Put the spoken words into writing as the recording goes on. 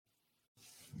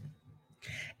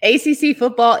ACC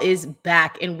football is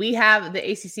back, and we have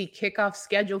the ACC kickoff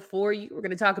schedule for you. We're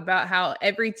going to talk about how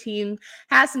every team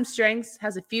has some strengths,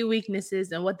 has a few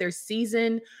weaknesses, and what their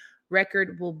season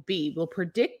record will be. We'll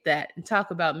predict that and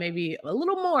talk about maybe a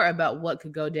little more about what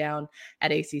could go down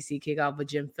at ACC kickoff with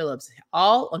Jim Phillips,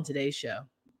 all on today's show.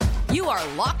 You are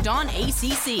Locked On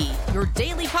ACC, your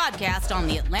daily podcast on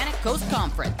the Atlantic Coast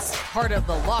Conference. Part of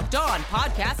the Locked On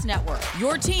Podcast Network,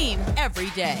 your team every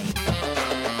day.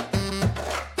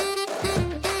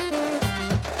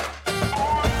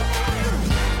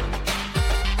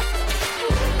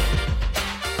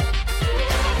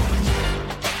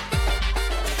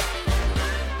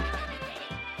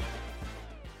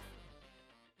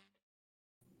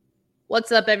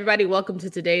 What's up, everybody? Welcome to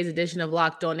today's edition of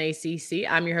Locked On ACC.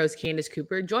 I'm your host, Candace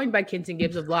Cooper, joined by Kenton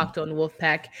Gibbs of Locked On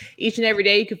Wolfpack. Each and every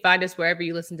day, you can find us wherever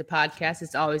you listen to podcasts.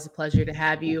 It's always a pleasure to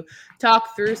have you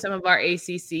talk through some of our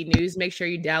ACC news. Make sure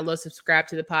you download, subscribe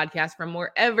to the podcast from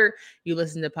wherever you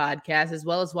listen to podcasts, as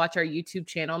well as watch our YouTube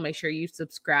channel. Make sure you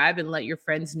subscribe and let your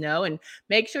friends know, and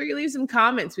make sure you leave some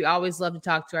comments. We always love to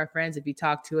talk to our friends. If you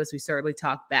talk to us, we certainly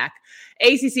talk back.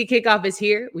 ACC kickoff is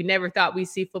here. We never thought we'd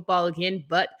see football again,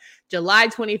 but July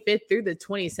 25th through the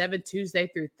 27th, Tuesday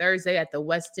through Thursday at the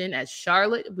West End at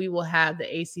Charlotte. We will have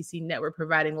the ACC Network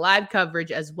providing live coverage,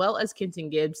 as well as Kenton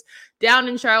Gibbs down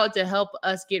in Charlotte to help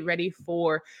us get ready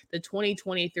for the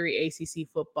 2023 ACC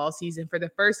football season. For the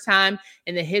first time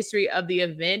in the history of the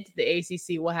event, the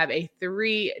ACC will have a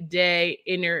 3-day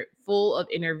full of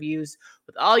interviews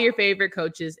with all your favorite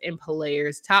coaches and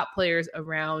players, top players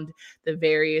around the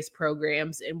various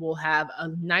programs, and we'll have a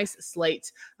nice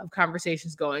slate of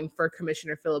conversations going for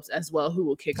Commissioner Phillips as well, who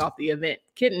will kick off the event.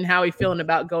 Kitten, how are you feeling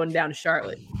about going down to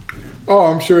Charlotte? Oh,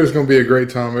 I'm sure it's going to be a great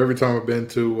time. Every time I've been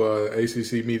to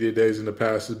ACC Media Days in the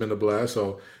past has been a blast.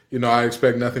 So, I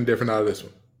expect nothing different out of this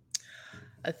one.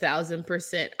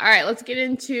 1,000%. All right, let's get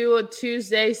into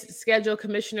Tuesday's schedule.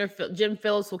 Commissioner Jim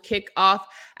Phillips will kick off.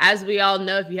 As we all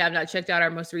know, if you have not checked out our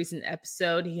most recent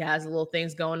episode, he has a little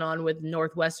things going on with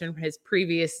Northwestern from his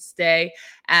previous stay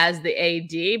as the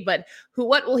AD. But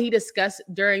what will he discuss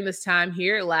during this time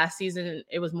here? Last season,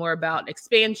 it was more about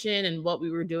expansion and what we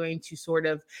were doing to sort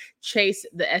of chase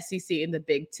the SEC and the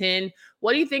Big Ten.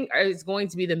 What do you think is going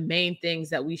to be the main things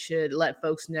that we should let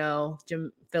folks know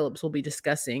Jim Phillips will be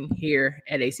discussing here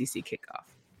at ACC Kickoff?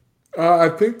 I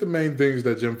think the main things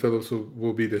that Jim Phillips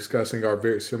will be discussing are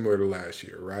very similar to last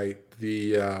year, right?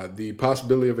 The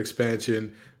possibility of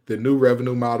expansion, the new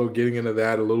revenue model, getting into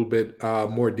that a little bit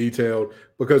more detailed,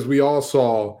 because we all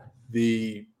saw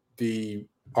the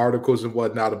articles and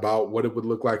whatnot about what it would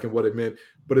look like and what it meant.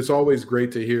 But it's always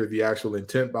great to hear the actual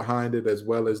intent behind it, as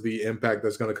well as the impact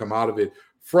that's going to come out of it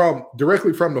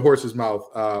directly from the horse's mouth,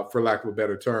 for lack of a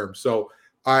better term. So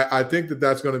I think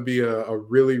that's going to be a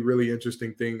really, really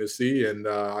interesting thing to see. And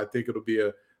I think it'll be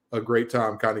a great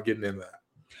time kind of getting into that.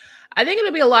 I think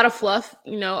it'll be a lot of fluff, a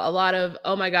lot of,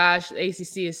 oh my gosh, the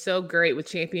ACC is so great with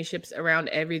championships around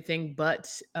everything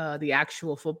but the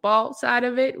actual football side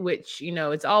of it, which,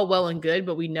 it's all well and good,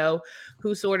 but we know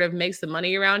who sort of makes the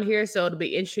money around here. So it'll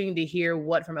be interesting to hear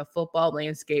what from a football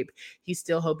landscape he's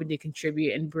still hoping to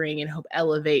contribute and bring and help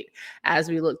elevate as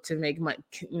we look to make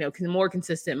more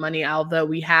consistent money, although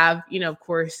we have, of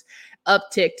course,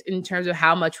 upticked in terms of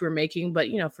how much we're making, but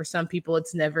for some people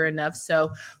it's never enough.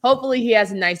 So hopefully he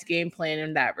has a nice game plan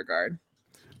in that regard.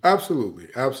 Absolutely.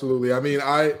 I mean,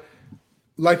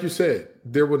 like you said,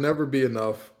 there will never be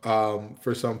enough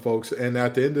for some folks, and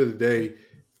at the end of the day,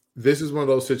 this is one of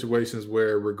those situations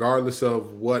where regardless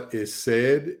of what is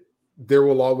said, there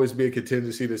will always be a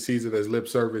contingency that sees it as lip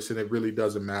service, and it really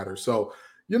doesn't matter. So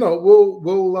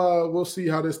we'll see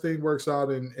how this thing works out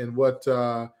and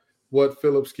what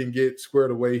Phillips can get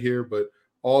squared away here. But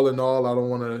all in all, I don't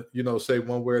want to, say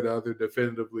one way or the other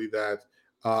definitively that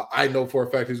I know for a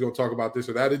fact he's going to talk about this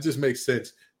or that. It just makes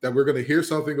sense that we're going to hear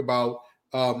something about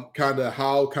kind of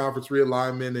how conference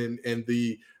realignment and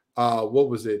the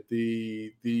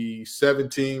the 7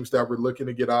 teams that were looking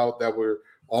to get out that were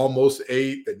almost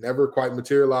 8 that never quite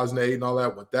materialized in 8 and all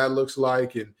that, what that looks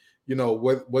like, and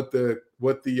what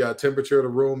the temperature of the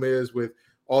room is with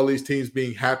all these teams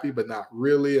being happy but not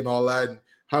really and all that, and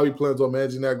how he plans on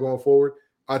managing that going forward.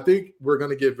 I think we're going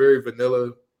to get very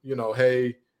vanilla,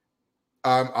 hey,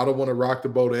 I don't want to rock the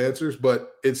boat answers,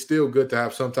 but it's still good to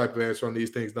have some type of answer on these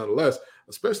things nonetheless,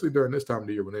 especially during this time of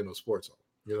the year when ain't no sports on.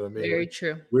 You know what I mean? Very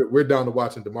true. We're down to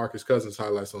watching DeMarcus Cousins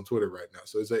highlights on Twitter right now.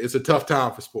 So it's a tough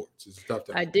time for sports. It's a tough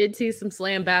time. I did see some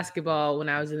slam basketball when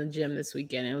I was in the gym this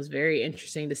weekend. It was very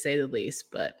interesting to say the least,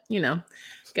 but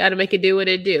got to make it do what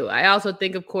it do. I also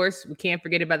think, of course, we can't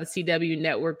forget about the CW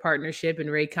Network partnership and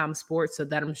Raycom Sports, so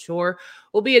that I'm sure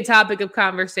will be a topic of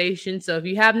conversation. So if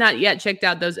you have not yet checked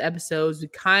out those episodes, we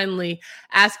kindly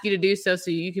ask you to do so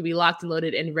you can be locked and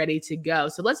loaded and ready to go.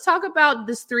 So let's talk about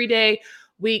this 3-day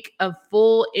week of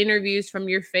full interviews from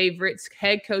your favorites,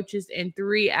 head coaches, and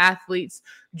 3 athletes.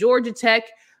 Georgia Tech,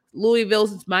 Louisville,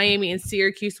 Miami, and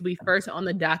Syracuse will be first on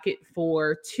the docket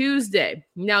for Tuesday.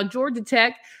 Now, Georgia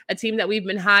Tech, a team that we've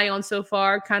been high on so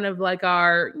far, kind of like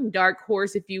our dark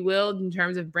horse, if you will, in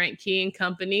terms of Brent Key and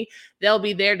company. They'll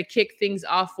be there to kick things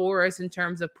off for us in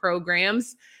terms of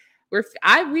programs.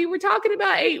 We were talking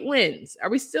about 8 wins. Are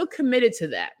we still committed to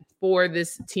that for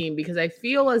this team? Because I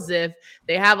feel as if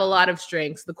they have a lot of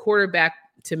strengths. The quarterback,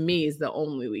 to me, is the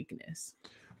only weakness.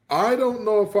 I don't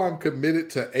know if I'm committed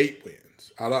to 8 wins.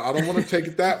 I don't want to take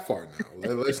it that far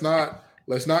now.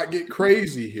 Let's not get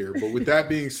crazy here. But with that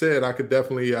being said, I could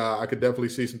definitely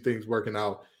see some things working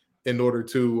out in order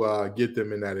to get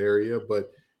them in that area.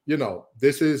 But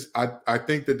I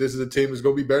think that this is a team that's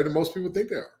going to be better than most people think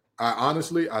they are.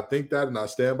 I think that, and I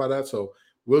stand by that. So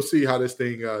we'll see how this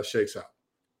thing shakes out.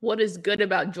 What is good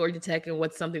about Georgia Tech, and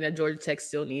what's something that Georgia Tech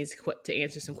still needs to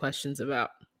answer some questions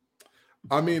about?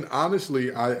 I mean,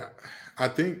 honestly, I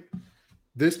think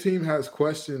this team has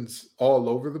questions all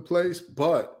over the place,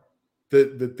 but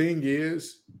the thing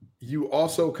is, you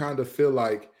also kind of feel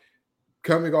like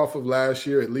coming off of last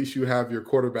year, at least you have your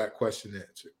quarterback question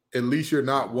answered. At least you're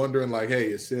not wondering like, hey,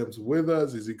 is Sims with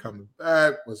us? Is he coming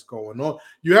back? What's going on?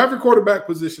 You have your quarterback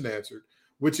position answered,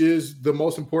 which is the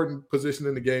most important position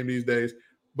in the game these days,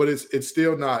 but it's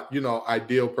still not,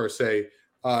 ideal per se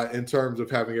in terms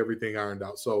of having everything ironed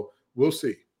out. So we'll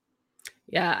see.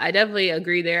 Yeah, I definitely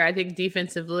agree there. I think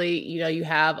defensively, you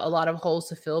have a lot of holes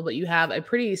to fill, but you have a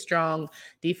pretty strong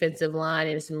defensive line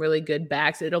and some really good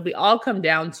backs. It'll be all come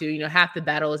down to, half the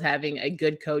battle is having a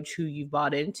good coach who you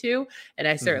bought into. And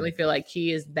I certainly feel like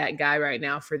he is that guy right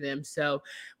now for them. So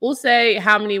we'll say,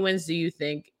 how many wins do you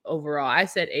think overall? I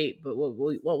said 8, but what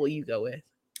will you go with?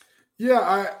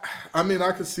 Yeah, I mean,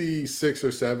 I could see 6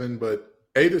 or 7, but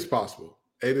 8 is possible.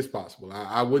 8 is possible.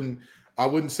 I wouldn't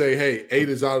say, hey, 8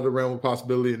 is out of the realm of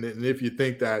possibility. And if you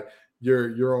think that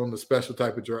you're on the special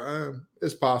type of draw,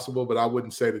 it's possible, but I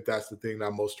wouldn't say that that's the thing that I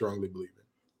most strongly believe in.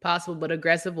 Possible, but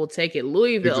aggressive will take it.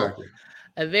 Louisville, exactly.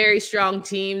 A very strong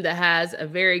team that has a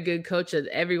very good coach that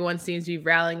everyone seems to be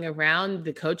rallying around.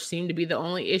 The coach seemed to be the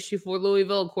only issue for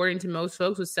Louisville, according to most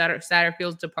folks, with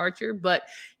Satterfield's departure. But,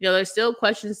 there's still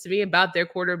questions to me about their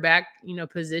quarterback,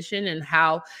 position and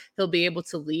how he'll be able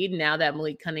to lead now that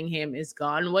Malik Cunningham is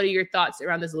gone. What are your thoughts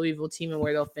around this Louisville team and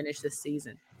where they'll finish this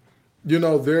season?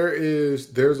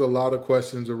 There's a lot of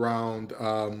questions around,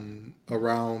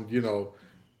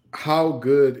 how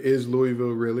good is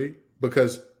Louisville really?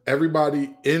 Because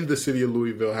everybody in the city of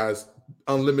Louisville has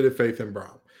unlimited faith in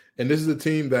Brown. And this is a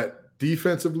team that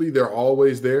defensively, they're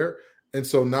always there. And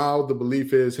so now the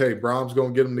belief is, hey, Brown's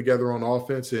going to get them together on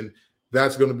offense, and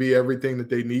that's going to be everything that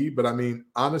they need. But I mean,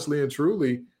 honestly and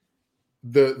truly,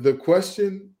 the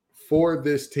question for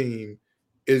this team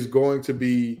is going to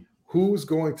be who's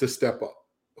going to step up?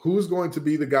 Who's going to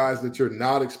be the guys that you're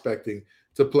not expecting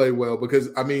to play well? Because,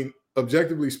 I mean,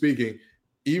 objectively speaking,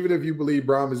 even if you believe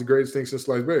Brown is the greatest thing since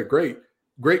sliced bread,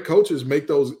 great coaches make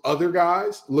those other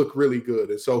guys look really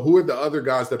good. And so who are the other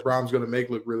guys that Brown's going to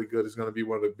make look really good is going to be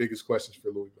one of the biggest questions for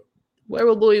Louisville. Where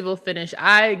will Louisville finish?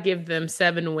 I give them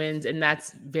 7 wins, and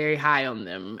that's very high on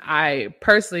them. I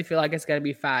personally feel like it's going to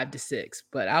be 5 to 6,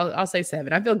 but I'll say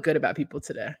 7. I feel good about people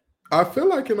today. I feel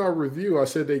like in our review, I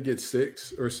said they get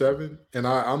 6 or 7, and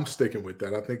I'm sticking with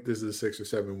that. I think this is a 6 or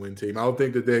 7 win team. I don't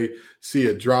think that they see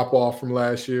a drop off from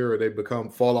last year or they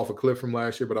fall off a cliff from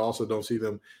last year, but I also don't see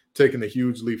them taking a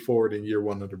huge leap forward in year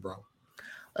 1 under Brown.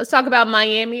 Let's talk about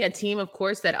Miami, a team, of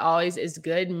course, that always is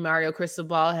good. Mario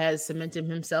Cristobal has cemented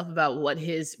himself about what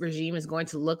his regime is going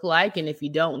to look like. And if you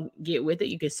don't get with it,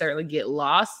 you can certainly get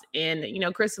lost. And,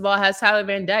 Cristobal has Tyler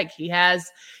Van Dyke. He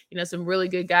has, some really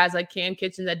good guys like Cam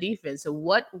Kitchens at defense. So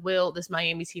what will this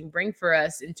Miami team bring for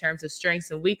us in terms of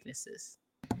strengths and weaknesses?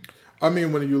 I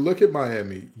mean, when you look at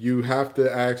Miami, you have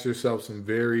to ask yourself some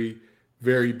very,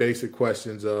 very basic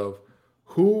questions of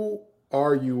who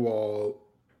are you all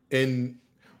internally?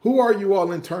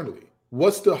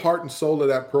 What's the heart and soul of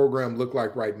that program look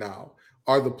like right now?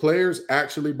 Are the players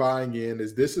actually buying in?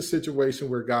 Is this a situation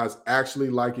where guys actually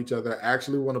like each other,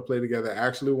 actually want to play together,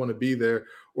 actually want to be there?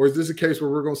 Or is this a case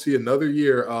where we're going to see another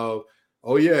year of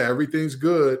Oh, yeah, everything's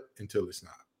good until it's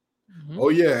not. Mm-hmm. Oh,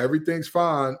 yeah, everything's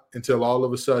fine until all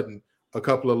of a sudden a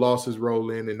couple of losses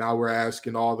roll in, and now we're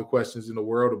asking all the questions in the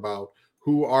world about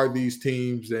who are these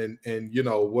teams and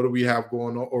what do we have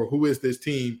going on, or who is this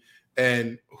team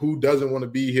and who doesn't want to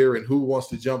be here and who wants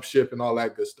to jump ship and all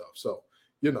that good stuff. So,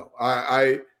 this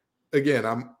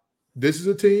is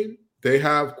a team. They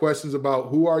have questions about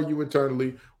who are you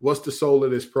internally, what's the soul of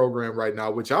this program right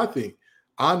now, which I think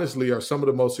honestly are some of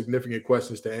the most significant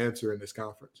questions to answer in this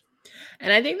conference.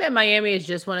 And I think that Miami is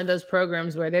just one of those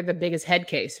programs where they're the biggest head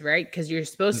case, right? Because you're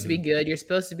supposed to be good. You're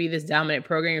supposed to be this dominant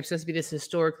program. You're supposed to be this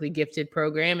historically gifted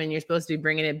program, and you're supposed to be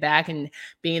bringing it back and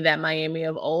being that Miami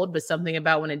of old. But something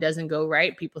about when it doesn't go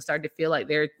right, people start to feel like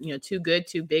they're, too good,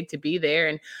 too big to be there,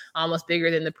 and almost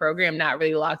bigger than the program, not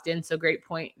really locked in. So great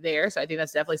point there. So I think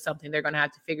that's definitely something they're going to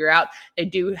have to figure out. They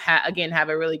do, have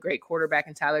a really great quarterback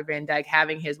in Tyler Van Dyke.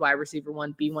 Having his wide receiver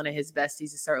one be one of his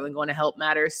besties is certainly going to help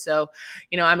matters. So,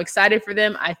 I'm excited for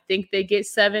them. I think they get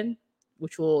 7,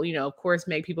 which will, of course,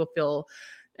 make people feel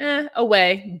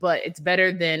away, but it's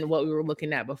better than what we were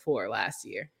looking at before last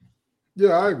year.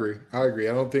 Yeah, I agree. I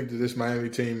don't think that this Miami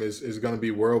team is going to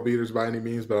be world beaters by any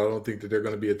means, but I don't think that they're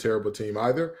going to be a terrible team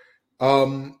either.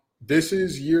 This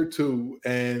is year 2,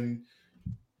 and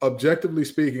objectively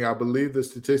speaking, I believe the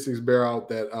statistics bear out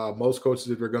that most coaches,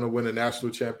 if they're going to win a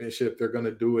national championship, they're going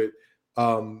to do it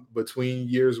between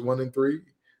years 1 and 3.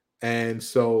 And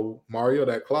so, Mario,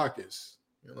 that clock is,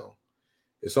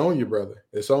 it's on you, brother.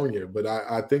 It's on you. But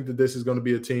I think that this is going to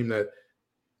be a team that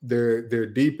they're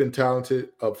deep and talented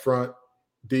up front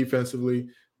defensively.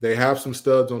 They have some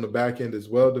studs on the back end as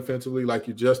well defensively, like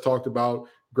you just talked about.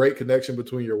 Great connection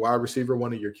between your wide receiver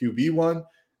one and your QB one.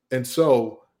 And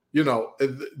so,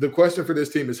 the question for this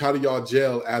team is, how do y'all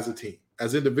gel as a team?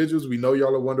 As individuals, we know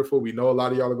y'all are wonderful. We know a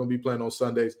lot of y'all are going to be playing on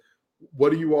Sundays.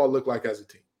 What do you all look like as a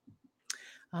team?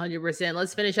 100%.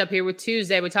 Let's finish up here with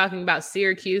Tuesday. We're talking about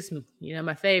Syracuse.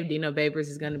 My fave, Dino Babers,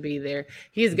 is going to be there.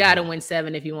 He's got to win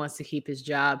 7 if he wants to keep his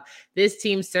job. This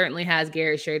team certainly has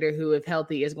Garrett Shrader, who, if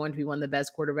healthy, is going to be one of the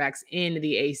best quarterbacks in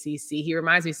the ACC. He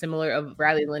reminds me similar of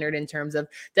Riley Leonard in terms of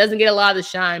doesn't get a lot of the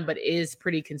shine, but is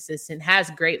pretty consistent,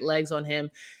 has great legs on him,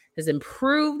 has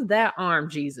improved that arm,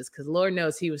 Jesus, because Lord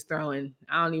knows he was throwing.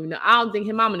 I don't even know. I don't think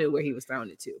his mama knew where he was throwing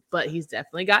it to, but he's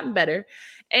definitely gotten better.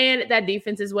 And that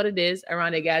defense is what it is.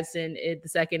 Arondé Gadsden, the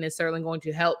second, is certainly going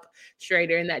to help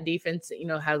Shrader. And that defense,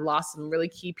 has lost some really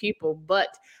key people. But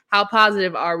how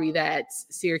positive are we that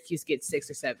Syracuse gets 6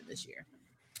 or 7 this year?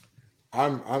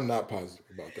 I'm not positive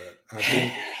about that.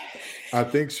 I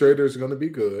think Shrader is going to be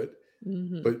good.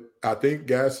 Mm-hmm. But I think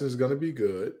Gadsden is going to be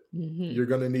good. Mm-hmm. You're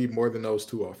going to need more than those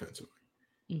two offensively.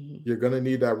 Mm-hmm. You're going to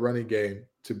need that running game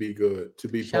to be good, to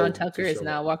be Sean Tucker is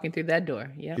not walking through that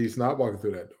door. Yeah, he's not walking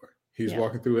through that door. He's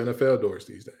walking through NFL doors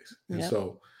these days. And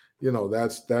so,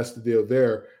 that's the deal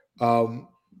there.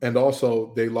 And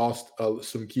also they lost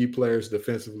some key players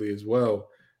defensively as well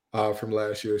from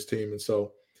last year's team. And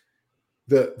so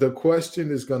the question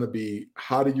is going to be,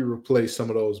 how do you replace some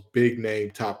of those big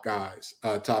name top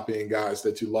end guys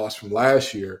that you lost from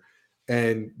last year?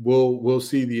 And we'll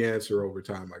see the answer over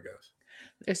time, I guess.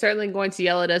 They're certainly going to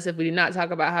yell at us if we do not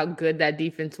talk about how good that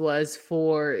defense was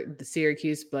for the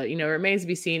Syracuse, but it remains to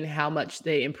be seen how much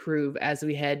they improve as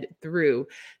we head through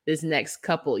this next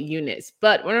couple units.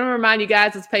 But I want to remind you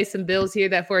guys, let's pay some bills here,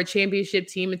 that for a championship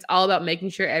team, it's all about making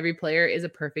sure every player is a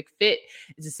perfect fit.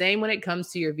 It's the same when it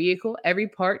comes to your vehicle. Every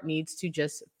part needs to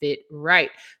just fit right.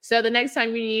 So the next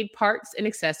time you need parts and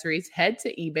accessories, head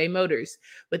to eBay Motors.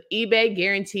 With eBay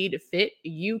Guaranteed Fit,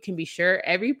 you can be sure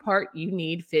every part you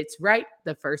need fits right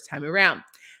the first time around.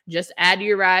 Just add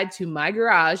your ride to My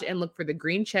Garage and look for the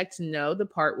green check to know the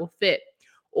part will fit,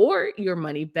 or your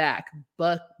money back.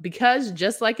 But because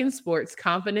just like in sports,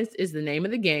 confidence is the name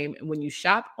of the game when you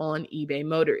shop on eBay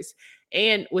Motors.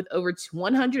 And with over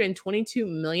 122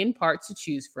 million parts to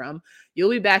choose from, you'll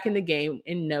be back in the game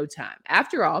in no time.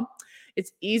 After all,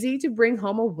 it's easy to bring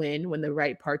home a win when the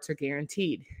right parts are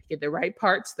guaranteed. Get the right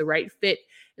parts, the right fit,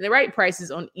 and the right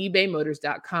prices on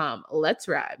ebaymotors.com. Let's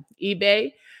ride.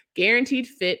 eBay Guaranteed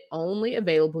Fit, only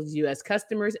available to U.S.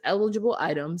 customers. Eligible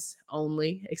items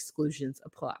only. Exclusions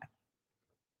apply.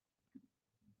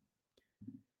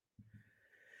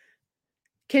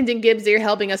 Kenton Gibbs here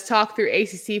helping us talk through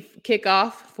ACC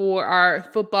kickoff for our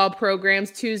football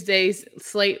programs. Tuesday's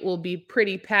slate will be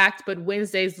pretty packed, but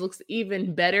Wednesday's looks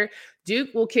even better.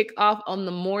 Duke will kick off on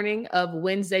the morning of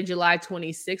Wednesday, July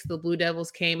 26th. The Blue Devils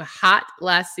came hot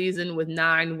last season with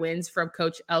 9 wins from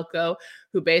Coach Elko,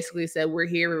 who basically said, we're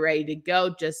here, we're ready to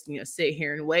go. Just, sit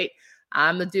here and wait.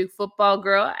 I'm the Duke football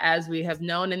girl, as we have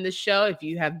known in the show. If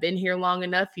you have been here long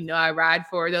enough, you know I ride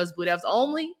for those Blue Devils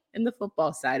only in the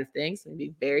football side of things. Let me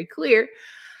be very clear.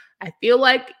 I feel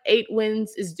like 8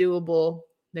 wins is doable.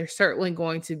 They're certainly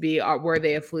going to be, were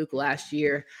they a fluke last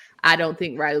year? I don't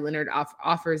think Riley Leonard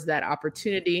offers that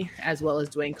opportunity, as well as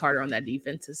Dwayne Carter on that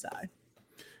defensive side.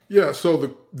 Yeah,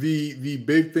 so the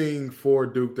big thing for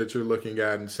Duke that you're looking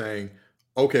at and saying,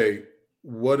 okay,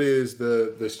 what is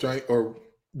the strength? Or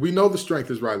we know the strength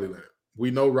is Riley Leonard.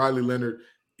 We know Riley Leonard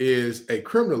is a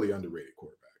criminally underrated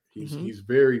quarterback. He's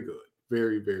very good,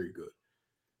 very, very good.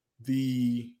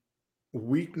 The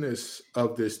weakness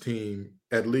of this team,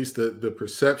 at least the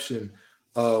perception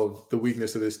of the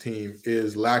weakness of this team,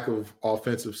 is lack of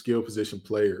offensive skill position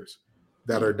players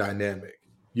that are dynamic.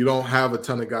 You don't have a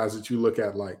ton of guys that you look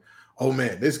at like, oh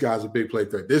man, this guy's a big play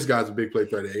threat. This guy's a big play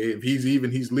threat. If he's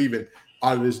leaving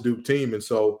out of this Duke team. And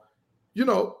so,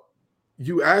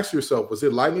 you ask yourself, was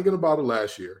it lightning in a bottle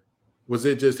last year? Was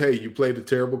it just, hey, you played a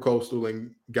terrible Coastal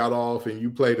and got off, and you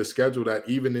played a schedule that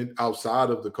even outside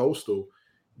of the Coastal,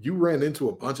 you ran into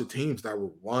a bunch of teams that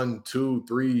were 1, 2,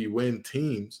 3 win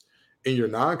teams in your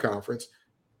non-conference?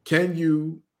 Can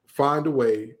you find a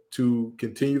way to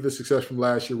continue the success from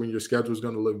last year when your schedule is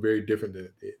going to look very different than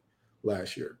it did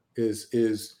last year? Is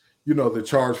the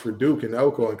charge for Duke and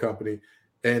Elko and company.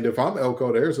 And if I'm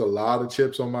Elko, there's a lot of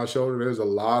chips on my shoulder. There's a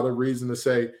lot of reason to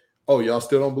say, oh, y'all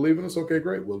still don't believe in us? Okay,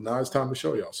 great. Well, now it's time to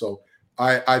show y'all. So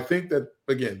I think that,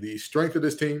 again, the strength of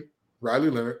this team, Riley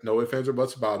Leonard, no ifs, ands, or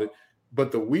buts about it.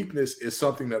 But the weakness is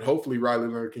something that hopefully Riley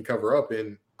Leonard can cover up.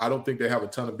 And I don't think they have a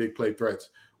ton of big play threats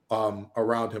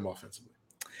around him offensively.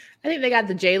 I think they got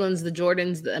the Jalen's, the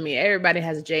Jordans. I mean, everybody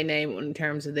has a J name in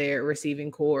terms of their receiving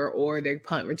core or their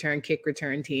punt return, kick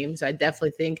return team. So I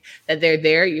definitely think that they're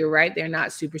there. You're right. They're not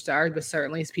superstars, but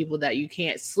certainly it's people that you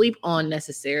can't sleep on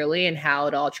necessarily, and how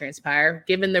it all transpired.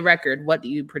 Given the record, what do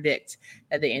you predict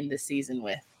that they end the season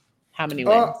with? How many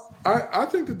wins? I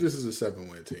think that this is a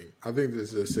 7-win team. I think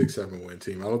this is a 6-7 win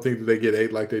team. I don't think that they get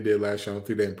 8 like they did last year. I don't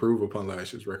think they improve upon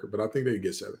last year's record, but I think they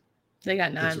get 7. They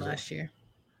got 9 last year.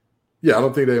 Yeah, I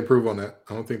don't think they improve on that.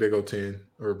 I don't think they go 10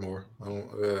 or more. I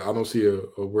don't see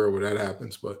a world where that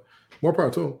happens, but more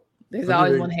power to them. There's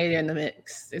always one hater in the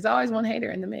mix. There's always one hater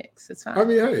in the mix. It's fine. I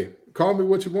mean, hey, call me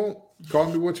what you want.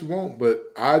 Call me what you want, but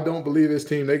I don't believe this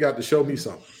team. They got to show me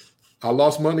something. I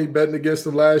lost money betting against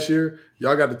them last year.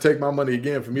 Y'all got to take my money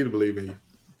again for me to believe in you.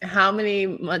 How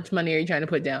much money are you trying to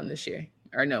put down this year,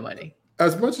 or no money?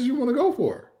 As much as you want to go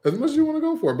for.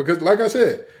 Because like I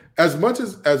said, as much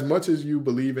as you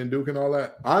believe in Duke and all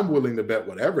that, I'm willing to bet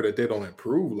whatever that they don't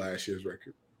improve last year's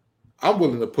record. I'm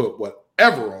willing to put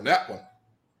whatever on that one.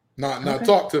 Now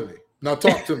talk to me. Now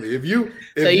talk to me. If you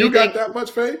got that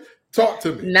much faith, talk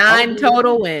to me. 9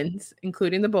 total wins,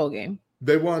 including the bowl game.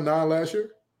 They won 9 last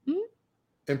year.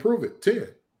 Mm-hmm. Improve it 10.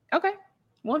 Okay,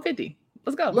 150.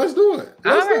 Let's go. Let's do it.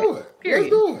 Let's do it.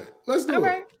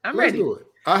 I'm ready. Do it.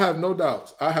 I have no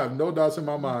doubts. In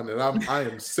my mind that I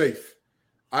am safe.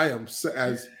 I am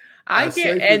as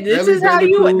and this is how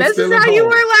you were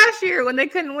last year when they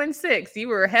couldn't win 6. You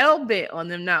were hell bent on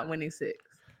them not winning 6.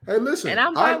 Hey, listen, and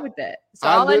I'm fine with that. So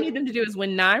all I need them to do is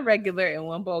win 9 regular and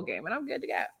 1 bowl game, and I'm good to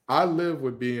go. I live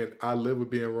with being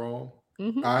wrong.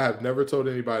 Mm-hmm. I have never told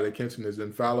anybody that Kenton is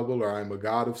infallible or I'm a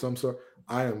god of some sort.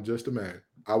 I am just a man.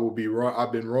 I will be wrong.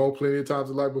 I've been wrong plenty of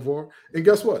times in life before. And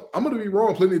guess what? I'm going to be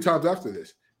wrong plenty of times after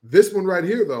this. This one right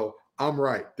here, though, I'm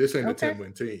right. This ain't a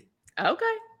 10-win team.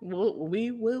 Okay. Well,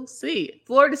 we will see.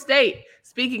 Florida State,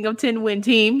 speaking of 10-win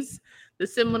teams, the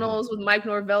Seminoles with Mike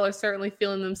Norvell are certainly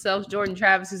feeling themselves. Jordan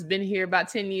Travis has been here about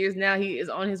 10 years now. He is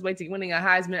on his way to winning a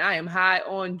Heisman. I am high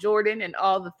on Jordan and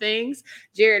all the things.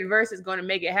 Jared Verse is going to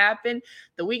make it happen.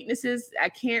 The weaknesses, I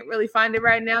can't really find it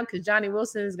right now because Johnny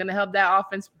Wilson is going to help that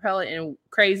offense propel it in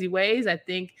crazy ways. I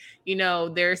think,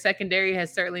 their secondary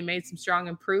has certainly made some strong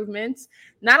improvements.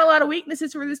 Not a lot of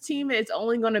weaknesses for this team. It's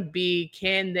only going to be,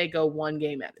 can they go 1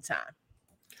 game at a time?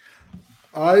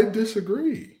 I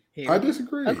disagree.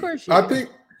 Of course, I think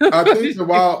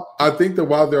that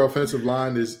while their offensive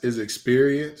line is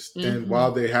experienced mm-hmm. and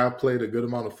while they have played a good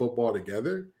amount of football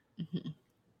together, mm-hmm.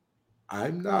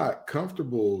 I'm not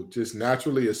comfortable just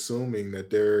naturally assuming that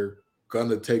they're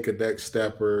gonna take a next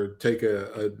step or take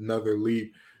another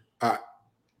leap.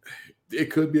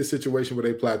 It could be a situation where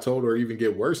they plateaued or even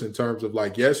get worse in terms of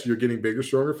like, yes, you're getting bigger,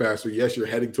 stronger, faster. Yes, you're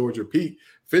heading towards your peak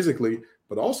physically,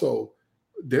 but also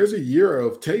there's a year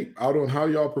of tape out on how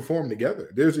y'all perform together.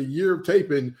 There's a year of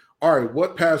tape in, all right,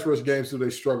 what pass rush games do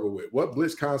they struggle with? What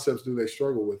blitz concepts do they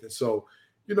struggle with? And so,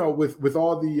 with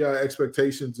all the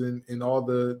expectations and all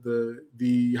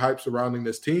the hype surrounding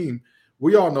this team,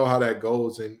 we all know how that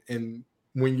goes. And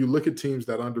when you look at teams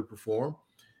that underperform,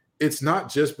 it's not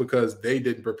just because they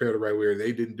didn't prepare the right way or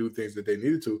they didn't do things that they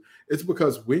needed to. It's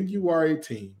because when you are a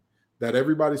team that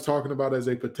everybody's talking about as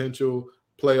a potential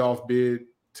playoff bid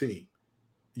team,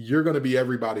 you're going to be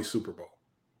everybody's Super Bowl.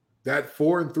 That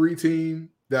 4-3 team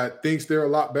that thinks they're a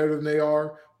lot better than they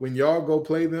are, when y'all go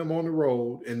play them on the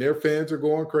road and their fans are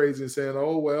going crazy and saying,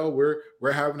 oh, well,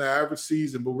 we're having an average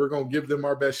season, but we're going to give them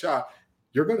our best shot,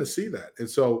 you're going to see that. And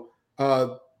so,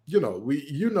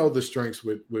 the strengths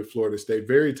with Florida State,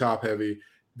 very top heavy.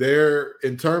 They're,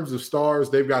 in terms of stars,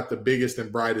 they've got the biggest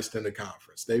and brightest in the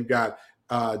conference. They've got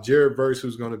Jared Verse,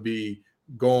 who's going to be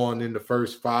going in the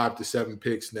first 5 to 7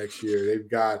 picks next year. They've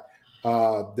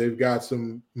got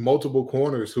some multiple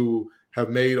corners who have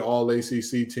made all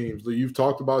ACC teams. You've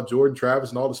talked about Jordan Travis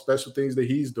and all the special things that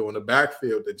he's doing, the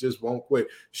backfield that just won't quit.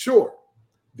 Sure,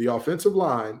 the offensive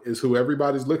line is who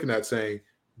everybody's looking at saying,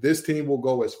 this team will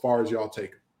go as far as y'all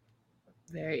take them.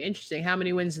 Very interesting. How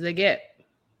many wins do they get?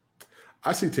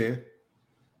 I see 10.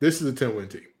 This is a 10-win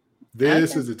team.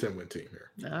 This is a 10-win team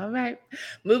here. All right.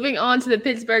 Moving on to the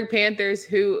Pittsburgh Panthers,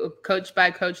 who, coached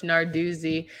by Coach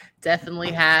Narduzzi,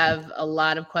 definitely have a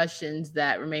lot of questions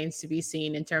that remains to be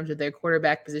seen in terms of their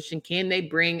quarterback position. Can they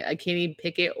bring a Kenny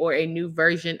Pickett or a new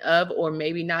version of, or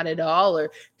maybe not at all,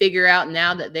 or figure out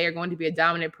now that they are going to be a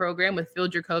dominant program with Phil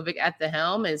Dracovic at the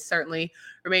helm? It certainly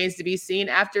remains to be seen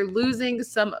after losing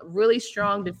some really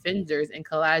strong defenders in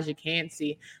Kalijah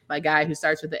Cansey, my guy who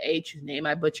starts with the H, whose name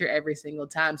I butcher every single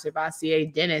time,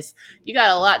 Servassier Dennis. You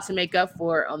got a lot to make up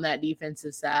for on that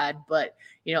defensive side, but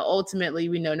ultimately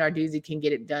we know Narduzzi can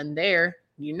get it done there.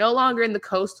 You're no longer in the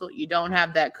Coastal. You don't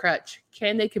have that crutch.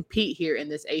 Can they compete here in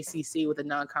this ACC with a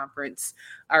no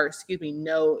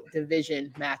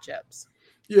division matchups?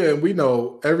 Yeah, and we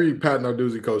know every Pat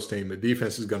Narduzzi coach team, the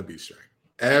defense is going to be strong.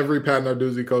 Every Pat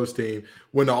Narduzzi coach team,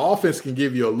 when the offense can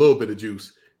give you a little bit of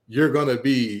juice, you're going to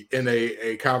be in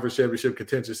a conference championship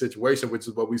contention situation, which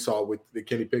is what we saw with the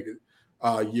Kenny Pickett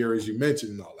year, as you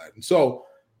mentioned, and all that. And so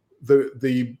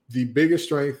the biggest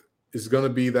strength is going to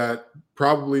be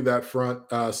probably that front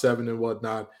seven and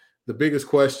whatnot. The biggest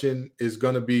question is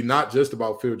going to be not just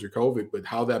about Phil Dracovic, but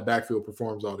how that backfield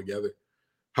performs altogether.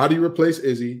 How do you replace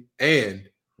Izzy, and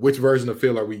which version of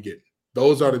Phil are we getting?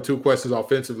 Those are the two questions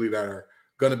offensively that are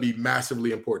going to be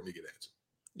massively important to get answered.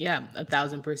 Yeah,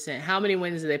 1,000%. How many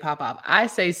wins do they pop off? I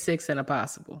say 6 and a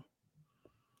possible.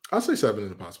 I'll say 7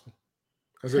 and a possible.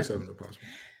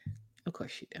 Of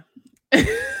course you do.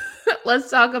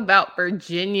 Let's talk about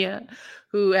Virginia,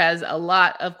 who has a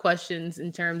lot of questions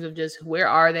in terms of just where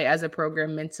are they as a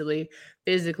program mentally,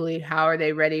 physically, how are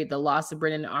they ready, the loss of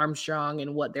Brennan Armstrong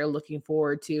and what they're looking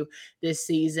forward to this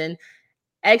season.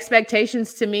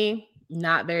 Expectations to me,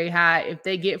 not very high. If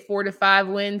they get 4 to 5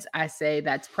 wins, I say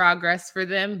that's progress for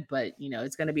them, but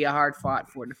it's going to be a hard fought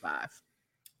 4 to 5.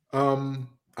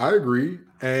 I agree.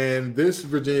 And this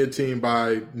Virginia team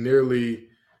by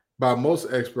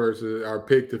most experts are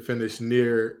picked to finish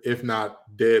near, if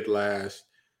not dead last.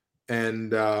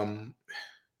 And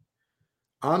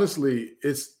honestly,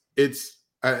 it's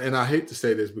and I hate to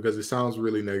say this because it sounds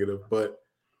really negative, but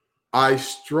I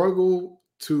struggle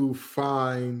to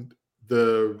find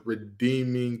the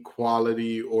redeeming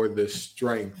quality or the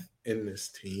strength in this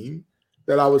team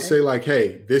that I would say like,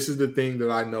 hey, this is the thing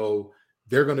that I know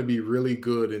they're going to be really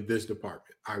good in this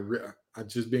department. I'm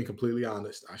just being completely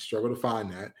honest. I struggle to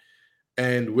find that.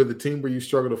 And with a team where you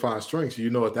struggle to find strengths, you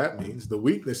know what that means. The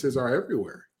weaknesses are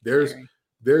everywhere.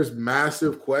 There's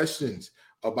massive questions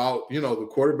about, the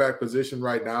quarterback position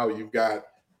right now. You've got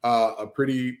a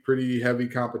pretty heavy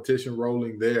competition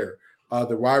rolling there.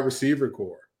 The wide receiver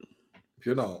core,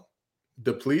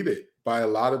 depleted by a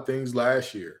lot of things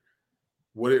last year.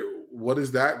 What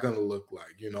is that going to look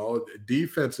like?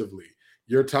 Defensively,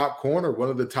 your top corner,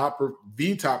 the top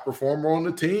performer on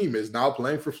the team, is now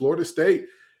playing for Florida State.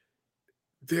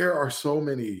 There are so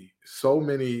many,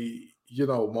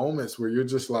 moments where you're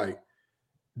just like,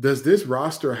 does this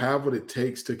roster have what it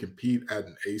takes to compete at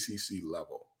an ACC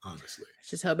level? Honestly,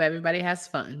 just hope everybody has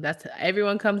fun.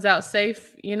 Everyone comes out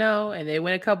safe, and they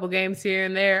win a couple games here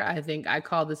and there. I think I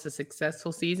call this a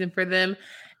successful season for them.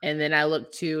 And then I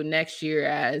look to next year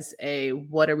as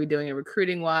what are we doing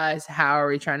recruiting wise? How are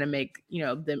we trying to make,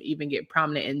 them even get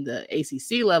prominent in the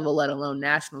ACC level, let alone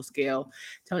national scale?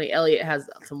 Tony Elliott has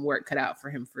some work cut out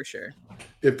for him for sure.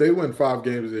 If they win 5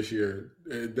 games this year,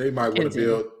 they might want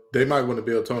to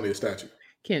build Tony a statue.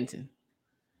 Kenton.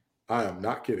 I am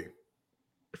not kidding.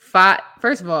 5.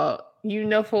 First of all,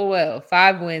 full well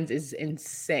 5 wins is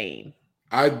insane.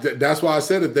 That's why I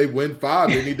said if they win 5,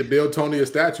 they need to build Tony a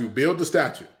statue. Build the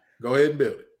statue. Go ahead and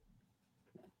build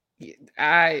it.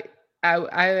 I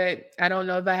don't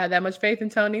know if I have that much faith in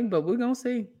Tony, but we're gonna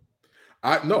see.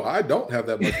 I don't have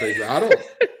that much faith.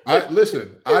 I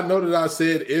listen. I know that I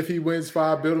said if he wins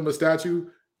 5, build him a statue.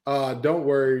 Don't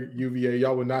worry, UVA.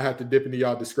 Y'all will not have to dip into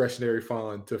y'all discretionary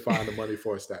fund to find the money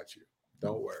for a statue.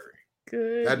 Don't worry.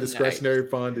 Good. That discretionary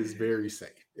fund is very safe.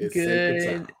 It's Good safe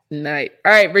and sound. night.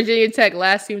 All right, Virginia Tech,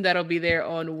 last team that'll be there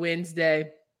on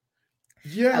Wednesday.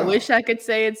 Yeah. I wish I could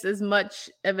say it's as much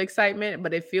of excitement,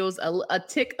 but it feels a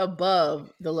tick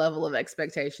above the level of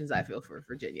expectations I feel for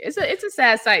Virginia. It's a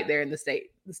sad sight there in the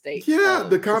state. Yeah,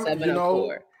 the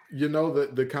Commonwealth.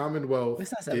 The Commonwealth.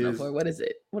 It's not 704. What is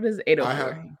it? What is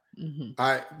 804?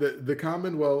 The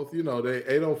Commonwealth, the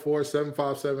 804,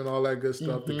 757, all that good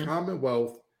stuff. The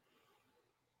Commonwealth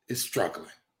is struggling.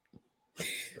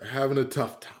 They're having a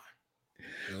tough time.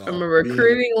 From a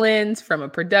recruiting lens, from a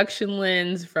production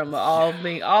lens, from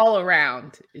all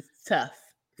around, it's tough.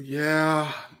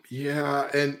 Yeah.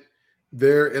 And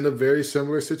they're in a very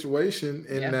similar situation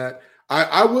in that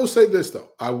I will say this, though.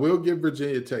 I will give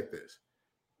Virginia Tech this.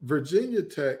 Virginia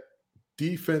Tech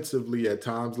defensively at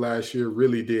times last year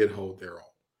really did hold their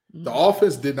own. The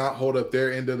offense did not hold up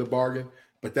their end of the bargain,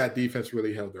 but that defense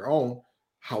really held their own.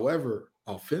 However,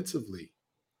 offensively,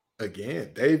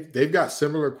 again, they've got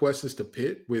similar questions to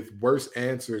Pitt with worse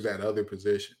answers at other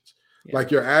positions. Yeah.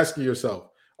 Like you're asking yourself,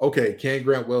 okay, can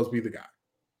Grant Wells be the guy?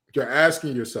 You're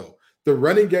asking yourself, the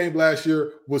running game last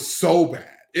year was so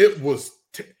bad. It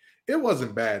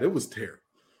wasn't bad. It was terrible.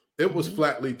 It was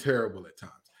flatly terrible at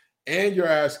times. And you're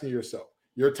asking yourself,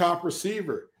 your top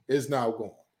receiver is now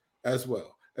gone as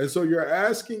well. And so you're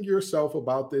asking yourself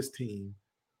about this team.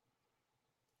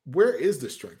 Where is the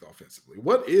strength offensively?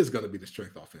 What is going to be the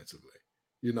strength offensively?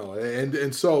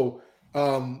 And so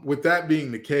with that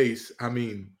being the case, I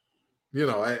mean,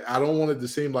 I don't want it to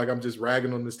seem like I'm just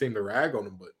ragging on this team to rag on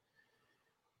them, but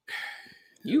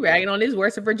you ragging on this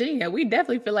worse than Virginia. We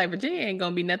definitely feel like Virginia ain't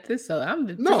going to be nothing. So I'm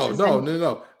just no.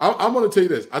 I'm going to tell you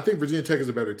this. I think Virginia Tech is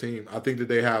a better team. I think that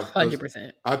they have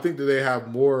 100%. I think that they have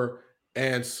more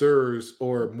answers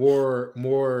or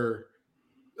more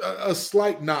a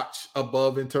slight notch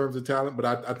above in terms of talent,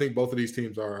 but I think both of these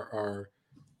teams are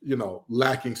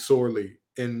lacking sorely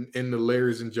in the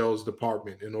Larry's and Joe's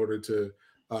department in order to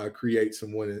create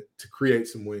some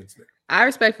wins there. I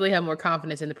respectfully have more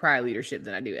confidence in the prior leadership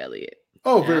than I do Elliott.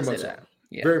 Oh, very much so.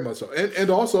 Yeah. Very much so. And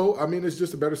also, I mean, it's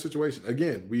just a better situation.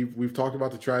 Again, we've talked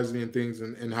about the tragedy and things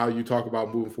and how you talk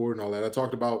about moving forward and all that. I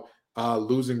talked about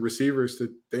losing receivers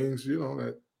to things,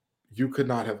 that you could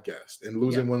not have guessed, and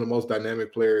losing one of the most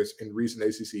dynamic players in recent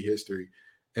ACC history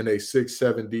and a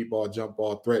 6'7" deep ball, jump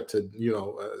ball threat to,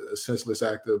 a senseless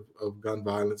act of gun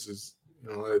violence is,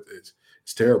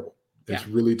 it's terrible. It's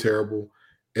really terrible.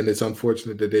 And it's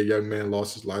unfortunate that that young man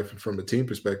lost his life. And from a team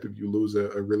perspective, you lose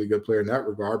a really good player in that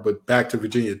regard. But back to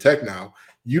Virginia Tech now,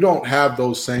 you don't have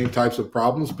those same types of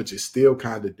problems, but you still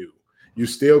kind of do. You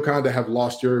still kind of have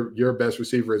lost your best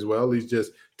receiver as well. He's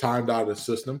just timed out of the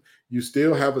system. You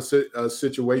still have a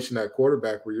situation at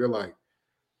quarterback where you're like,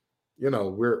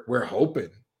 we're hoping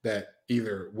that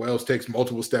either Wells takes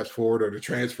multiple steps forward or the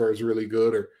transfer is really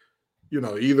good, or,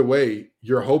 either way,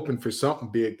 you're hoping for something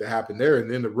big to happen there.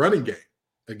 And then the running game,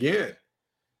 again,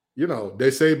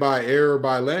 they say by air or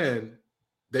by land,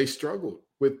 they struggled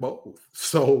with both.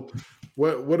 So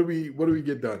what do we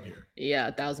get done here?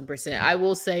 Yeah, 1,000%. I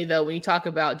will say though, when you talk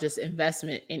about just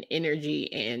investment in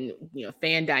energy and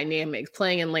fan dynamics,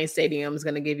 playing in Lane Stadium is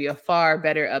going to give you a far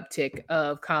better uptick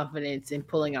of confidence in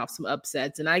pulling off some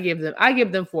upsets. And I give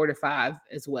them 4 to 5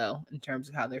 as well in terms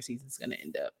of how their season's going to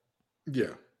end up.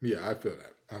 Yeah, I feel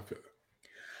that.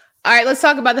 All right, let's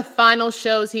talk about the final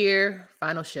shows here.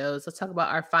 Let's talk about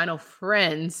our final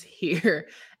friends here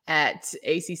at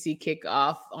ACC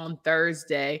Kickoff on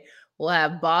Thursday. We'll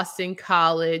have Boston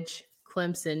College,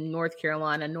 Clemson, North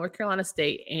Carolina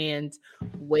State, and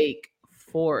Wake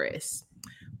Forest.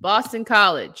 Boston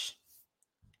College.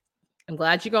 I'm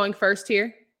glad you're going first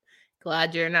here.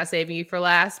 Glad you're not saving you for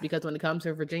last, because when it comes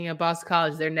to Virginia and Boston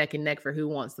College, they're neck and neck for who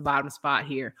wants the bottom spot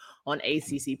here on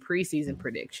ACC preseason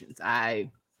predictions.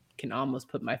 I can almost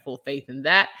put my full faith in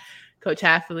that. Coach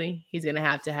Hafley, he's going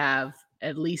to have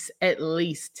at least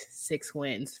 6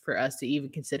 wins for us to even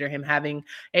consider him having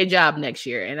a job next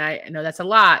year. And I know that's a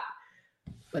lot,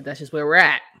 but that's just where we're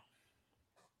at.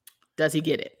 Does he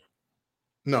get it?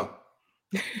 No.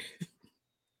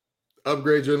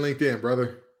 Upgrade your LinkedIn,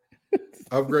 brother.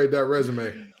 Upgrade that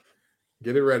resume.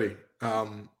 Get it ready.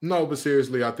 No, but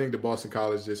seriously, I think the Boston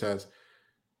College just has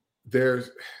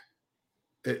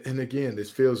and again, this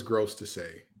feels gross to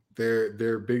say,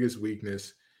 their biggest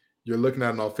weakness You're looking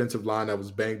at an offensive line that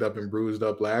was banged up and bruised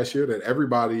up last year that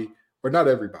everybody, or not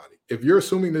everybody, if you're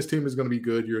assuming this team is going to be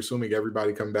good, you're assuming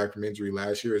everybody coming back from injury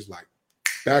last year is like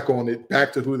back on it,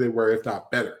 back to who they were, if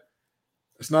not better.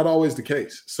 It's not always the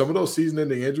case. Some of those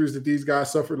season-ending injuries that these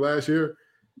guys suffered last year,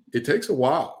 it takes a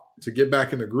while to get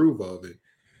back in the groove of it.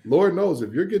 Lord knows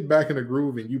if you're getting back in the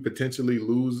groove and you potentially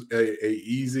lose a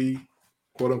easy,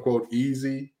 quote-unquote,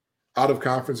 easy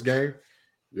out-of-conference game,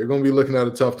 you're going to be looking at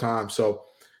a tough time. So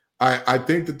I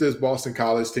think that this Boston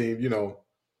College team, you know,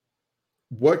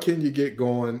 what can you get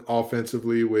going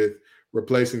offensively with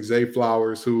replacing Zay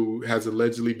Flowers, who has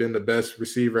allegedly been the best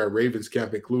receiver at Ravens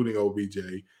camp, including OBJ?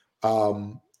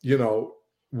 You know,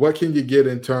 what can you get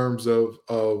in terms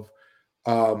of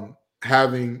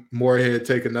having Moorhead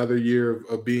take another year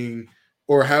of being,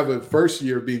 or have a first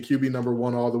year of being QB number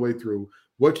one all the way through?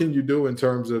 What can you do in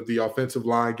terms of the offensive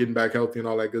line getting back healthy and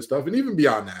all that good stuff? And even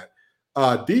beyond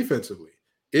that, defensively,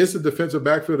 is the defensive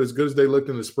backfield as good as they looked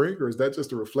in the spring, or is that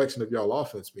just a reflection of y'all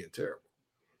offense being terrible?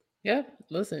 Yeah,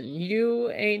 listen,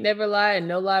 you ain't never lied, and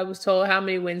no lie was told. How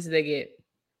many wins did they get?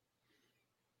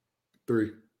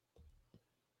 3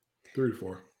 to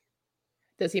 4.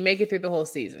 Does he make it through the whole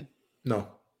season? No.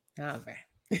 Okay.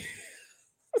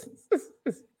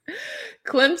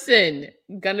 Clemson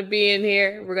gonna be in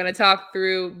here. We're gonna talk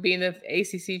through being the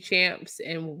ACC champs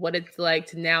and what it's like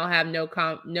to now have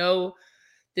no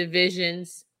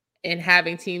divisions, and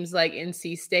having teams like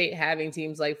NC State, having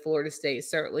teams like Florida State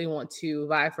certainly want to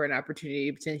vie for an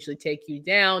opportunity to potentially take you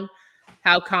down.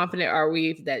 How confident are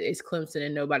we that it's Clemson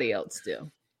and nobody else still?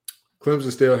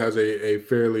 Clemson still has a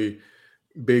fairly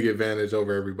big advantage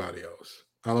over everybody else.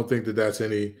 I don't think that that's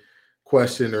any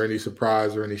question or any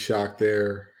surprise or any shock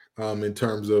there in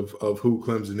terms of who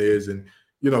Clemson is. And,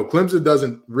 you know, Clemson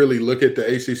doesn't really look at the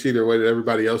ACC the way that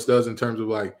everybody else does in terms of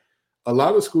like a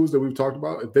lot of schools that we've talked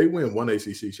about. If they win one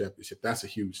ACC championship, that's a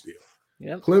huge deal.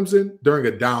 Yep. Clemson, during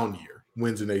a down year,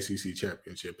 wins an ACC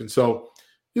championship. And so,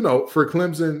 you know, for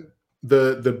Clemson,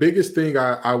 the biggest thing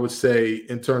I would say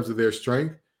in terms of their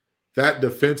strength, that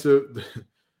defensive –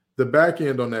 the back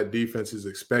end on that defense is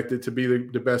expected to be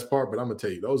the best part, but I'm going to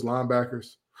tell you, those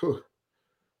linebackers,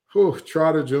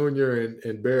 Trotter Jr.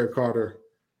 and Barrett Carter,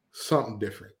 something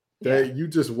different. Yeah. You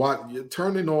just watch, you're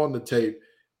turning on the tape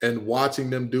and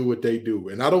watching them do what they do.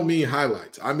 And I don't mean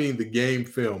highlights. I mean the game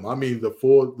film. I mean the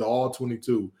all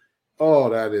 22.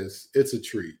 Oh, it's a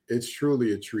treat. It's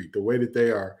truly a treat. The way that they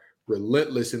are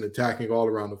relentless in attacking all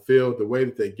around the field, the way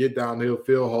that they get downhill,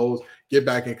 fill holes, get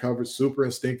back in coverage, super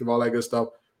instinctive, all that good stuff.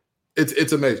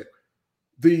 It's amazing.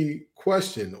 The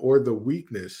question or the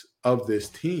weakness of this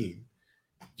team,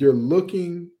 you're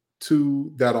looking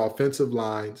to that offensive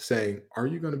line saying, are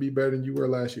you going to be better than you were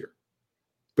last year?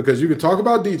 Because you can talk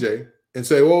about DJ and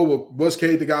say, oh, well, was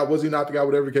Cade the guy? Was he not the guy?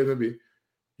 Whatever the case may be.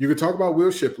 You can talk about Will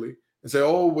Shipley and say,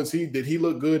 oh, did he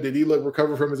look good? Did he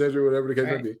recover from his injury? Whatever the case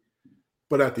may be.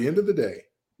 But at the end of the day,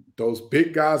 those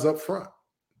big guys up front,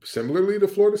 similarly to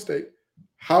Florida State,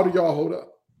 how do y'all hold up?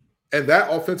 And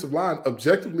that offensive line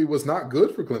objectively was not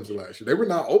good for Clemson last year. They were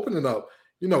not opening up,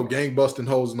 you know, gang busting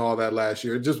holes and all that last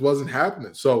year. It just wasn't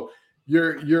happening. So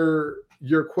your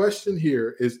question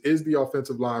here is the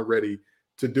offensive line ready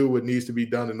to do what needs to be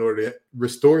done in order to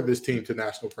restore this team to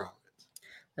national prominence?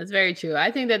 That's very true. I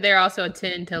think that they're also a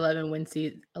 10 to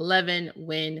 11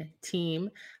 win team.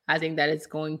 I think that it's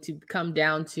going to come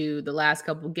down to the last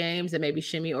couple of games and maybe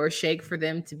shimmy or shake for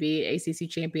them to be ACC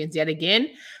champions yet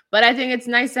again. But I think it's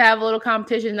nice to have a little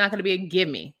competition. It's not going to be a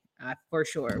gimme for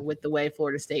sure with the way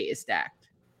Florida State is stacked.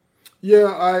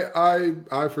 Yeah,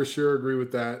 I for sure agree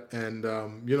with that. And,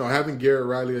 you know, having Garrett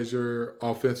Riley as your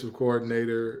offensive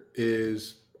coordinator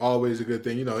is always a good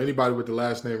thing. You know, anybody with the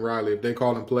last name Riley, if they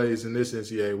call him plays in this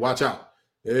NCAA, watch out.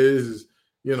 It is,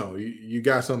 you know, you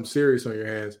got something serious on your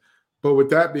hands. But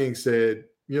with that being said,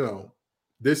 you know,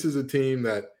 this is a team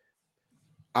that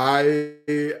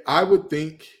I would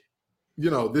think, you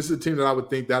know, this is a team that I would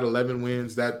think that 11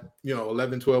 wins, that, you know,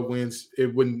 11, 12 wins,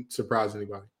 it wouldn't surprise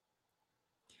anybody.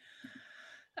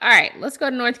 All right, let's go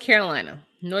to North Carolina.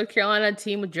 North Carolina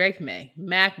team with Drake May,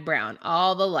 Mac Brown,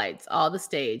 all the lights, all the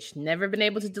stage. Never been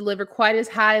able to deliver quite as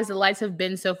high as the lights have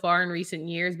been so far in recent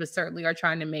years, but certainly are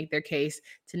trying to make their case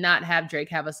to not have Drake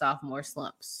have a sophomore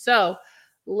slump. So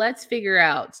let's figure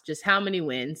out just how many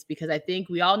wins, because I think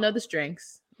we all know the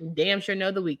strengths. We damn sure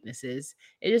know the weaknesses.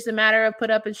 It's just a matter of put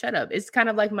up and shut up. It's kind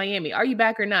of like Miami. Are you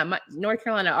back or not? North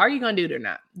Carolina, are you going to do it or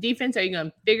not? Defense, are you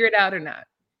going to figure it out or not?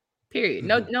 Period.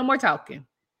 No more talking.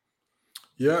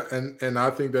 Yeah, and I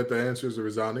think that the answer is a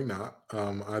resounding not.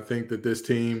 I think that this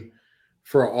team,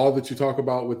 for all that you talk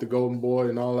about with the Golden Boy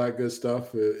and all that good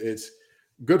stuff, it's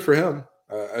good for him.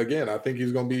 Again, I think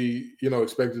he's going to be,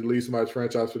 expected to lead somebody's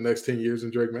franchise for the next 10 years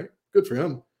in Drake May. Good for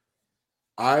him.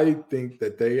 I think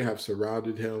that they have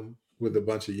surrounded him with a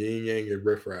bunch of yin-yang and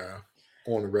riffraff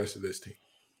on the rest of this team.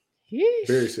 Yeesh.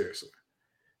 Very seriously.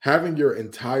 Having your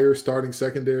entire starting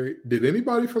secondary, did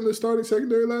anybody from the starting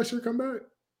secondary last year come back?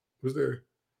 Was there?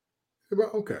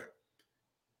 Okay.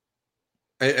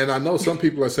 And I know some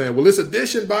people are saying, well, it's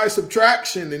addition by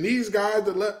subtraction, and these guys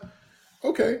that left.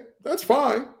 Okay, that's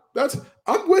fine.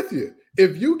 I'm with you.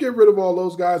 If you get rid of all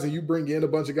those guys and you bring in a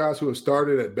bunch of guys who have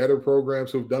started at better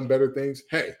programs, who have done better things,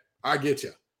 hey, I get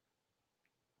you.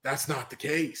 That's not the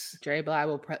case. Dre Bly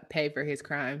will pay for his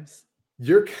crimes.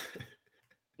 You're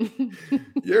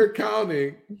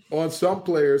counting on some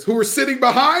players who were sitting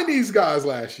behind these guys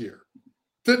last year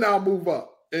to now move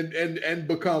up and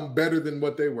become better than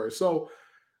what they were. So,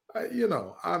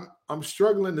 I'm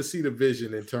struggling to see the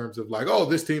vision in terms of like, oh,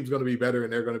 this team's going to be better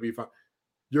and they're going to be fine.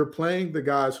 You're playing the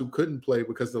guys who couldn't play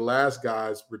because the last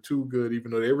guys were too good,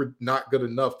 even though they were not good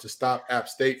enough to stop App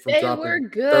State from dropping. They were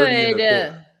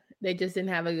good. They just didn't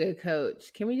have a good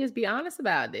coach. Can we just be honest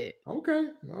about it? Okay.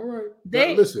 All right.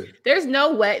 Listen. There's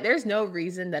no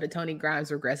reason that a Tony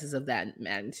Grimes regresses of that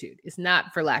magnitude. It's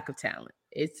not for lack of talent.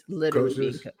 It's literally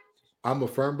being coached. I'm a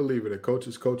firm believer that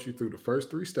coaches coach you through the first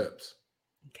 3 steps.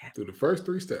 Okay. Through the first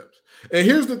 3 steps. And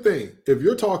here's the thing. If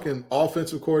you're talking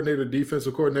offensive coordinator,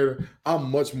 defensive coordinator,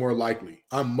 I'm much more likely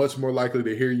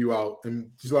to hear you out. And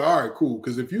he's like, all right, cool.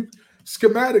 Because if you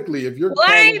schematically, if you're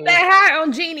I ain't that high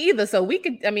on Gene either. So we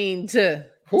could, okay.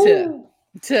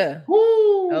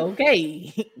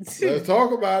 Let's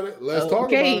talk about it.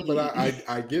 But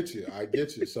I get you.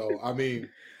 So I mean,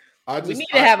 we need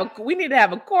to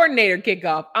have a coordinator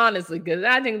kickoff, honestly, because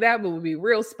I think that would be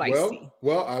real spicy.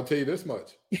 Well, I'll tell you this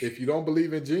much: if you don't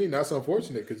believe in Gene, that's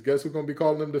unfortunate. Because guess who's going to be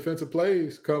calling them defensive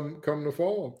plays come the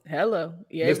fall? Hello,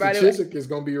 yeah, Mr. Chiswick is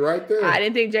going to be right there. I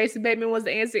didn't think Jason Bateman was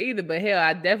the answer either, but hell,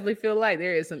 I definitely feel like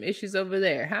there is some issues over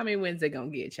there. How many wins they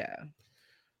going to get, child?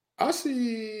 I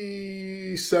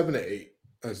see 7 to 8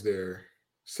 as their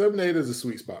 7 to 8 is a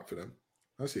sweet spot for them.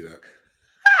 I see that.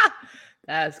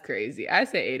 That's crazy. I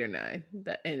say 8 or 9,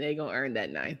 and they're gonna earn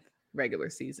that 9th regular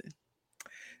season.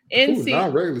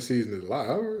 Non-regular season is a lot.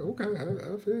 Okay,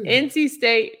 I feel you. NC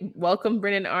State, welcome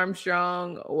Brennan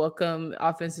Armstrong, welcome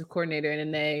offensive coordinator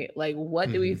NNA. Like,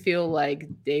 what do we feel like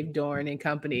Dave Dorn and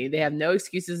company? They have no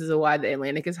excuses as to why the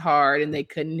Atlantic is hard and they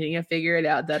couldn't figure it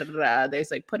out. They're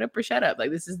just like, put up or shut up. Like,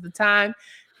 this is the time.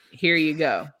 Here you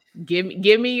go. Give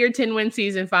me your 10-win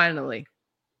season finally.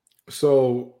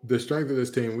 So the strength of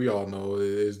this team, we all know,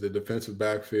 is the defensive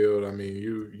backfield. I mean,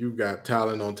 you've got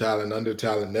talent on talent, under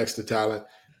talent, next to talent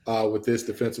with this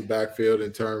defensive backfield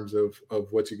in terms of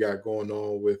what you got going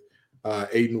on with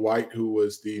Aiden White, who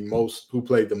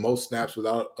played the most snaps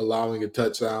without allowing a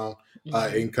touchdown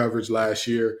in coverage last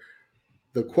year.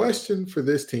 The question for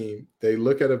this team, they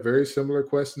look at a very similar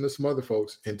question to some other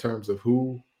folks in terms of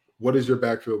what is your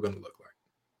backfield going to look like?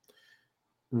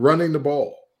 Running the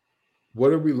ball.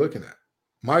 What are we looking at?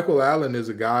 Michael Allen is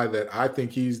a guy that I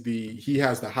think he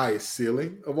has the highest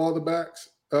ceiling of all the backs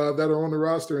that are on the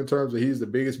roster in terms of he's the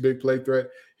biggest big play threat.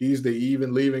 He's the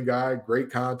even leaving guy,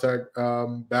 great contact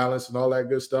balance and all that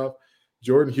good stuff.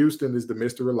 Jordan Houston is the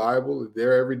Mr. Reliable,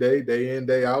 there every day in,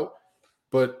 day out.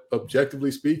 But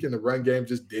objectively speaking, the run game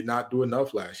just did not do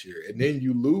enough last year. And then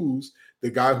you lose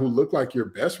the guy who looked like your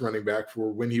best running back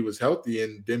for when he was healthy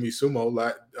in Demi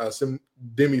Sumo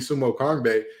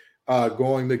Kongbe.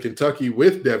 Going to Kentucky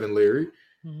with Devin Leary,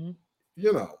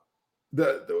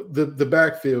 the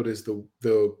backfield is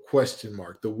the question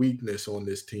mark, the weakness on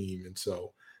this team. And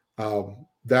so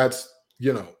that's,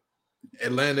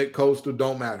 Atlantic, Coastal,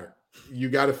 don't matter. You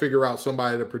got to figure out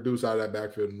somebody to produce out of that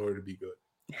backfield in order to be good.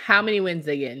 How many wins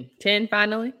they getting? 10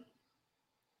 finally?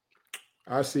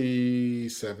 I see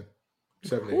 7,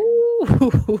 8.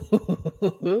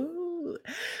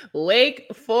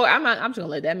 Wake Forest. I'm just gonna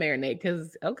let that marinate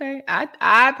because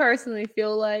I personally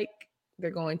feel like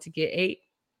they're going to get 8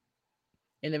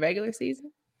 in the regular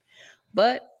season,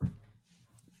 but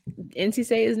NC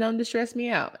State is known to stress me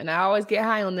out, and I always get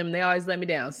high on them, and they always let me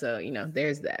down. So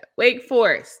there's that. Wake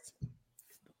Forest,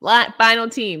 final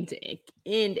team to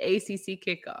end ACC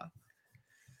kickoff.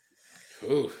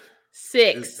 Ooh,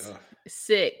 6.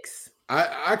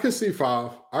 I could see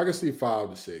 5. I could see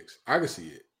 5 to 6. I could see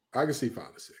it. I can see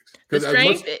 5 to 6.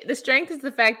 The strength is the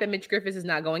fact that Mitch Griffiths is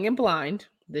not going in blind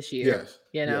this year. Yes.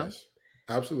 Yes,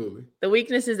 absolutely. The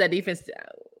weakness is that defense.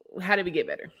 How did we get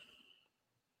better?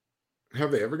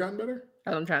 Have they ever gotten better?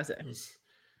 That's what I'm trying to say.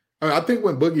 I think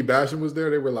when Boogie Basham was there,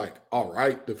 they were like, all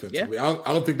right, defensively. Yeah.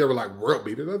 I don't think they were like world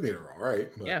beaters. I think they were all right.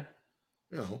 But, yeah.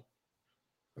 I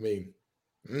mean,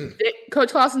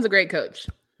 Coach Clausen's a great coach.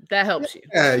 That helps you.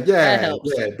 Yeah. That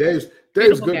helps.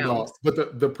 Dave's good ball.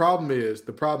 But the problem is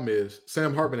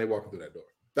Sam Hartman ain't walking through that door.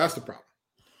 That's the problem.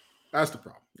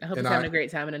 I hope he's having a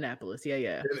great time in Annapolis.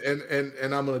 Yeah.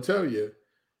 And I'm gonna tell you,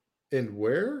 in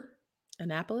where?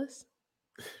 Annapolis?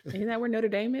 Isn't that where Notre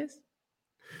Dame is?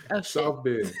 Oh, South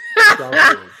Bend.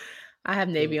 I have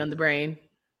Navy on the brain.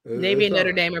 Navy and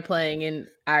Notre Dame are playing in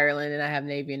Ireland, and I have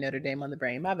Navy and Notre Dame on the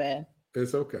brain. My bad.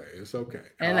 It's okay.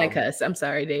 And I cuss. I'm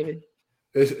sorry, David.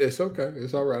 It's okay.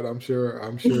 It's all right. I'm sure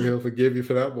he'll forgive you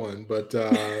for that one. But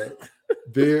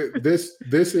this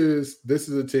is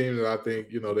a team that I think,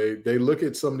 they look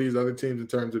at some of these other teams in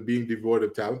terms of being devoid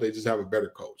of talent. They just have a better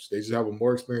coach. They just have a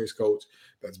more experienced coach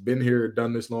that's been here,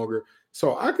 done this longer.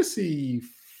 So I could see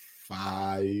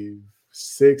 5-6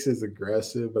 is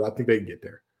aggressive, but I think they can get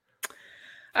there.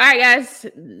 All right, guys,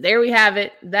 there we have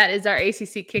it. That is our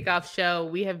ACC kickoff show.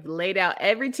 We have laid out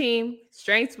every team,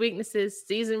 strengths, weaknesses,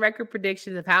 season record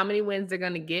predictions of how many wins they're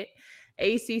going to get.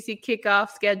 ACC kickoff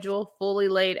schedule fully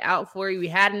laid out for you. We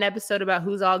had an episode about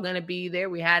who's all going to be there.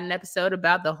 We had an episode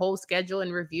about the whole schedule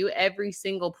and review every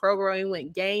single program. We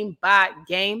went game by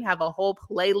game, have a whole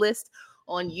playlist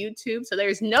on YouTube. So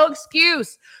there's no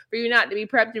excuse for you not to be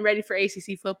prepped and ready for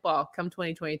ACC football come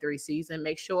 2023 season.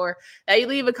 Make sure that you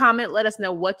leave a comment. Let us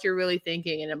know what you're really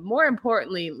thinking. And more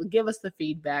importantly, give us the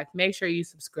feedback. Make sure you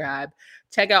subscribe.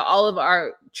 Check out all of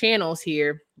our channels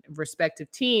here,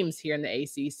 respective teams here in the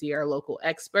ACC, our local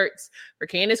experts. For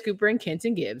Candace Cooper and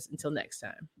Kenton Gibbs. Until next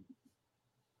time.